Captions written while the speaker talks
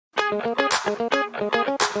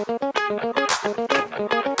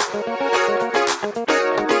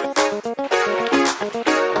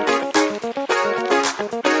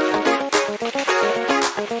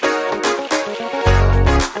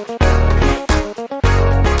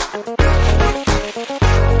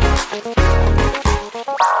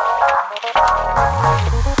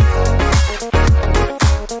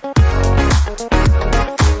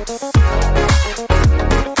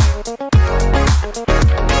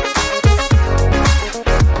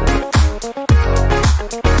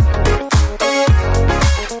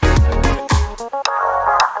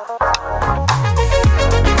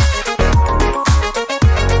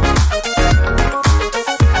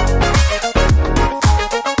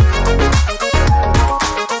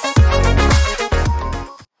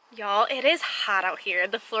It is hot out here.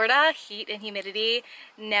 The Florida heat and humidity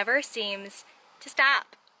never seems to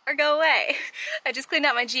stop or go away. I just cleaned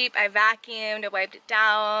out my Jeep, I vacuumed, I wiped it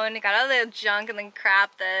down, got all the junk and the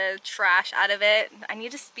crap, the trash out of it. I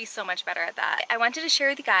need to be so much better at that. I wanted to share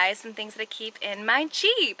with you guys some things that I keep in my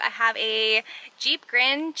Jeep. I have a Jeep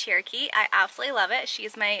Grand Cherokee. I absolutely love it.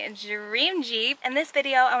 She's my dream Jeep. In this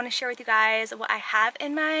video, I want to share with you guys what I have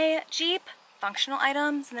in my Jeep, functional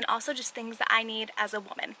items, and then also just things that I need as a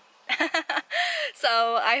woman.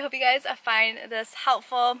 So I hope you guys find this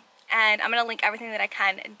helpful, and I'm going to link everything that I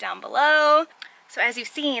can down below. So as you've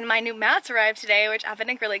seen, my new mats arrived today, which I've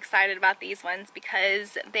been really excited about these ones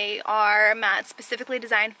because they are mats specifically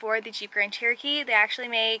designed for the Jeep Grand Cherokee. They actually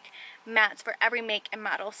make mats for every make and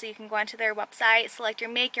model, so you can go onto their website, select your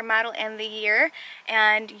make, your model, and the year,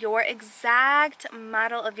 and your exact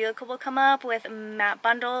model of vehicle will come up with mat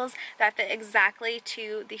bundles that fit exactly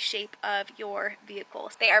to the shape of your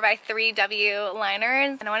vehicles. They are by 3W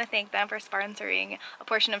Liners, and I want to thank them for sponsoring a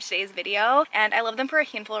portion of today's video, and I love them for a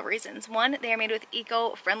handful of reasons. One, they are made with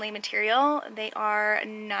eco-friendly material. They are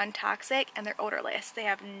non-toxic and they're odorless. They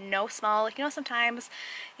have no smell. Like, you know, sometimes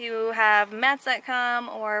you have mats that come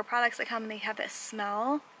or products that come and they have this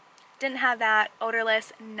smell. Didn't have that.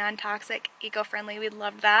 Odorless, non-toxic, eco-friendly. We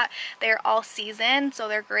love that. They're all season, so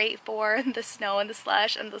they're great for the snow and the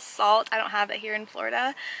slush and the salt. I don't have that here in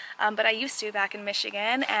Florida, but I used to back in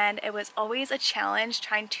Michigan, and it was always a challenge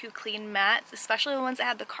trying to clean mats, especially the ones that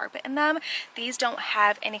had the carpet in them. These don't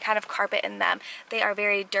have any kind of carpet in them. They are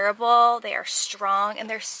very durable, they are strong, and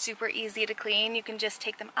they're super easy to clean. You can just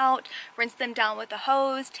take them out, rinse them down with a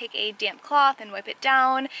hose, take a damp cloth and wipe it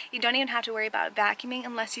down. You don't even have to worry about vacuuming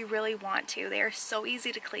unless you really want to. They are so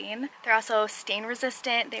easy to clean. They're also stain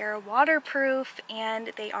resistant, they are waterproof,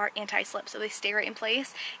 and they are anti-slip, so they stay right in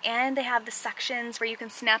place. And they have the sections where you can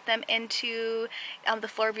snap them into the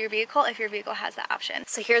floor of your vehicle if your vehicle has that option.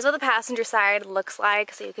 So here's what the passenger side looks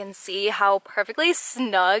like, so you can see how perfectly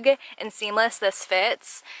snug and seamless this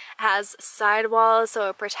fits. It has sidewalls, so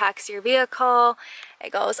it protects your vehicle.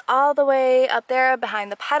 It goes all the way up there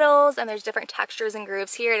behind the pedals, and there's different textures and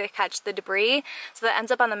grooves here to catch the debris, so that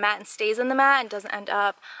ends up on the mat and stays in the mat and doesn't end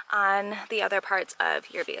up on the other parts of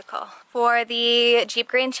your vehicle. For the Jeep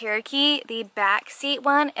Grand Cherokee, the back seat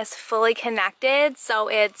one is fully connected, so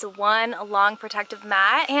it's one long protective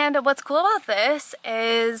mat. And what's cool about this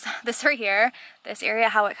is this right here, this area,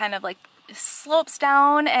 how it kind of like slopes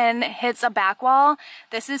down and hits a back wall.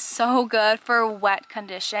 This is so good for wet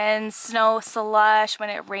conditions, snow, slush, when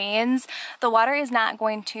it rains. The water is not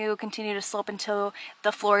going to continue to slope into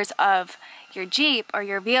the floors of your Jeep or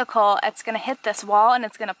your vehicle. It's going to hit this wall and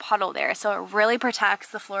it's going to puddle there, so it really protects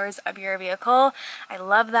the floors of your vehicle. I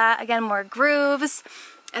love that. Again, more grooves,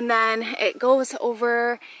 and then it goes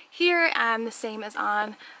over here and the same as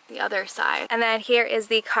on the other side. And then here is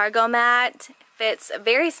the cargo mat. Fits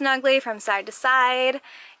very snugly from side to side,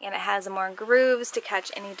 and it has more grooves to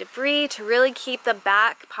catch any debris to really keep the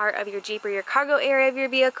back part of your Jeep or your cargo area of your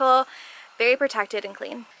vehicle very protected and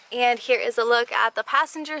clean. And here is a look at the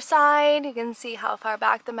passenger side. You can see how far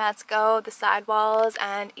back the mats go, the sidewalls,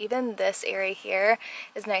 and even this area here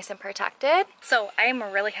is nice and protected. So I'm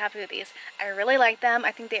really happy with these. I really like them.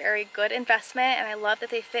 I think they are a good investment, and I love that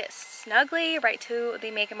they fit snugly right to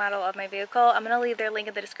the make and model of my vehicle. I'm going to leave their link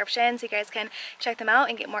in the description so you guys can check them out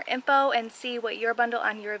and get more info and see what your bundle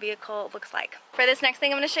on your vehicle looks like. For this next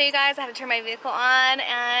thing I'm going to show you guys, I had to turn my vehicle on,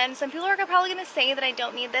 and some people are probably going to say that I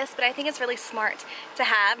don't need this, but I think it's really smart to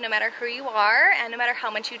have, no matter who you are and no matter how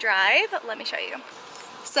much you drive. Let me show you.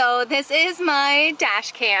 So this is my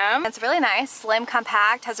dash cam. It's really nice, slim,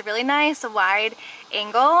 compact, has a really nice wide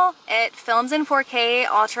angle. It films in 4K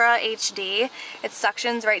Ultra HD. It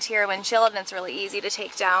suctions right to your windshield and it's really easy to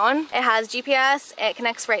take down. It has GPS, it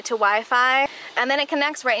connects right to Wi-Fi, and then it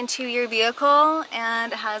connects right into your vehicle,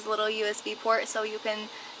 and it has a little USB port so you can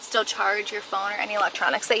still charge your phone or any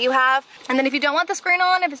electronics that you have. And then if you don't want the screen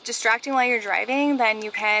on, if it's distracting while you're driving, then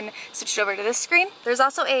you can switch it over to this screen. There's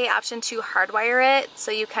also a option to hardwire it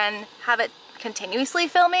so you can have it continuously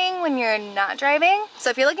filming when you're not driving.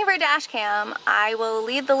 So if you're looking for a dash cam, I will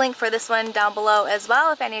leave the link for this one down below as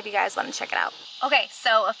well if any of you guys want to check it out. Okay,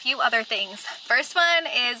 so a few other things. First one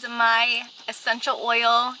is my essential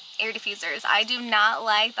oil air diffusers. I do not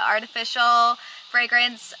like the artificial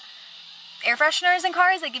fragrance air fresheners in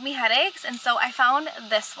cars. They give me headaches, and so I found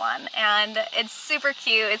this one, and it's super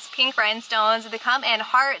cute. It's pink rhinestones. They come in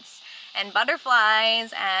hearts and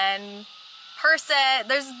butterflies and corset.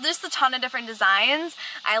 There's just a ton of different designs.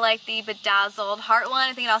 I like the bedazzled heart one.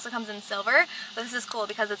 I think it also comes in silver, but this is cool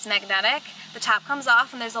because it's magnetic. The top comes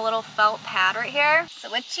off and there's a little felt pad right here.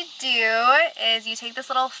 So what you do is you take this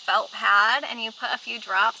little felt pad and you put a few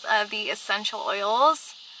drops of the essential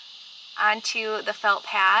oils onto the felt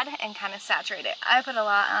pad and kind of saturate it. I put a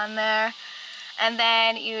lot on there. And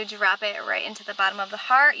then you drop it right into the bottom of the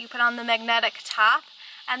heart. You put on the magnetic top,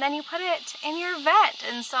 and then you put it in your vent.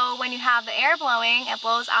 And so when you have the air blowing, it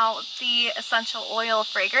blows out the essential oil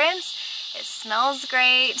fragrance. It smells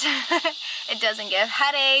great. It doesn't give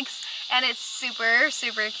headaches, and it's super,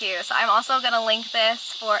 super cute. So I'm also gonna link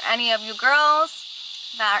this for any of you girls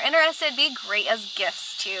that are interested. It'd be great as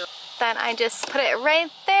gifts too. Then I just put it right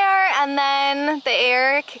there, and then the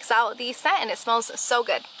air kicks out the scent, and it smells so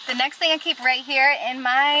good. The next thing I keep right here in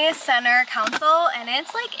my center console, and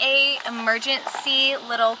it's like a emergency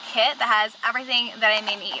little kit that has everything that I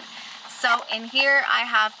may need. So in here I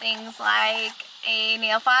have things like a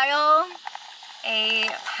nail file, a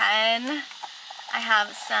pen, I have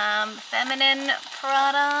some feminine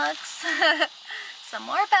products, some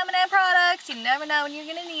more feminine products. You never know when you're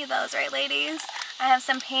gonna need those, right ladies? I have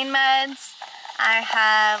some pain meds. I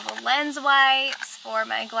have lens wipes for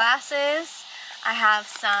my glasses. I have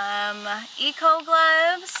some eco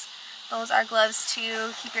gloves. Those are gloves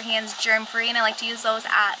to keep your hands germ-free, and I like to use those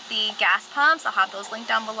at the gas pumps. I'll have those linked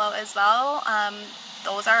down below as well.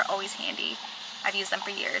 Those are always handy. I've used them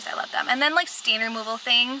for years. I love them. And then like stain removal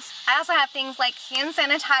things. I also have things like hand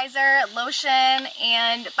sanitizer, lotion,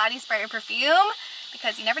 and body spray or perfume,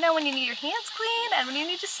 because you never know when you need your hands clean and when you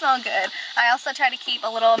need to smell good. I also try to keep a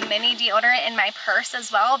little mini deodorant in my purse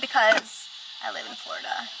as well because I live in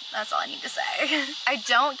Florida. That's all I need to say. I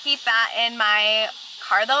don't keep that in my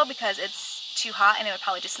car though because it's too hot and it would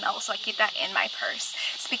probably just smell, so I keep that in my purse.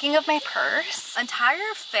 Speaking of my purse,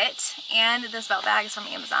 entire fit and this belt bag is from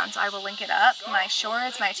Amazon, so I will link it up. My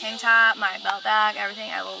shorts, my tank top, my belt bag,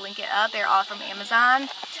 everything, I will link it up. They're all from Amazon.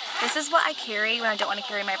 This is what I carry when I don't want to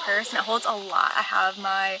carry my purse, and it holds a lot. I have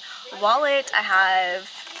my wallet, I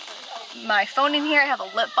have my phone in here, I have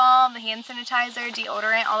a lip balm, the hand sanitizer,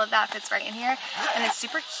 deodorant, all of that fits right in here, and it's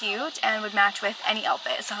super cute and would match with any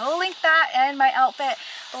outfit. So I'll link that and my outfit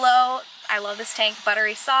below. I love this tank,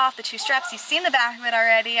 buttery soft, the two straps, you've seen the back of it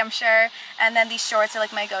already, I'm sure, and then these shorts are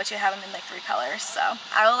like my go-to. I have them in like 3 colors, so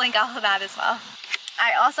I will link all of that as well.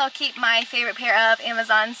 I also keep my favorite pair of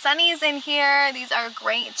Amazon sunnies in here. These are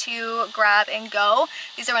great to grab and go.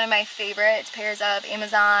 These are one of my favorite pairs of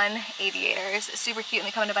Amazon aviators. Super cute, and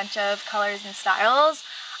they come in a bunch of colors and styles.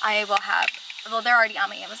 I will have, well, they're already on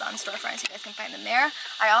my Amazon storefront, so you guys can find them there.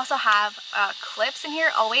 I also have clips in here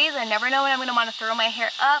always. I never know when I'm going to want to throw my hair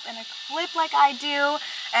up in a clip like I do.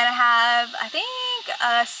 And I have, I think,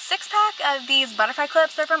 a 6-pack of these butterfly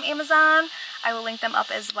clips. They're from Amazon. I will link them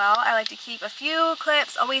up as well. I like to keep a few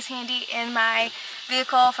clips always handy in my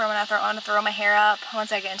vehicle for when I want to throw my hair up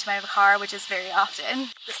once I get into my car, which is very often.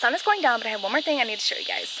 The sun is going down, but I have one more thing I need to show you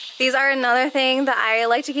guys. These are another thing that I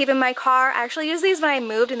like to keep in my car. I actually used these when I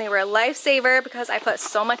moved, and they were a lifesaver because I put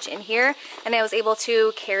so much in here, and I was able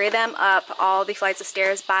to carry them up all the flights of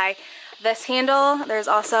stairs by this handle. There's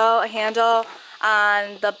also a handle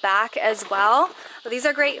on the back as well. But these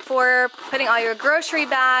are great for putting all your grocery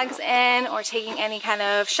bags in or taking any kind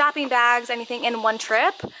of shopping bags, anything in one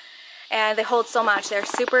trip. And they hold so much. They're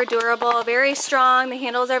super durable, very strong. The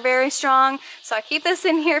handles are very strong. So I keep this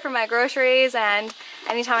in here for my groceries, and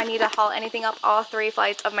anytime I need to haul anything up all 3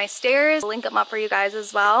 flights of my stairs, I'll link them up for you guys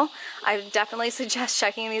as well. I definitely suggest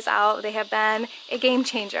checking these out. They have been a game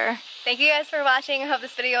changer. Thank you guys for watching. I hope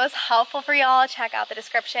this video was helpful for y'all. Check out the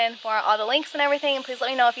description for all the links and everything, and please let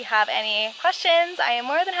me know if you have any questions. I am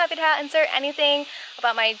more than happy to answer anything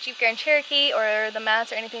about my Jeep Grand Cherokee or the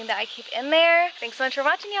mats or anything that I keep in there. Thanks so much for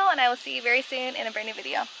watching, y'all, and I will see you very soon in a brand new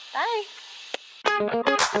video. Bye!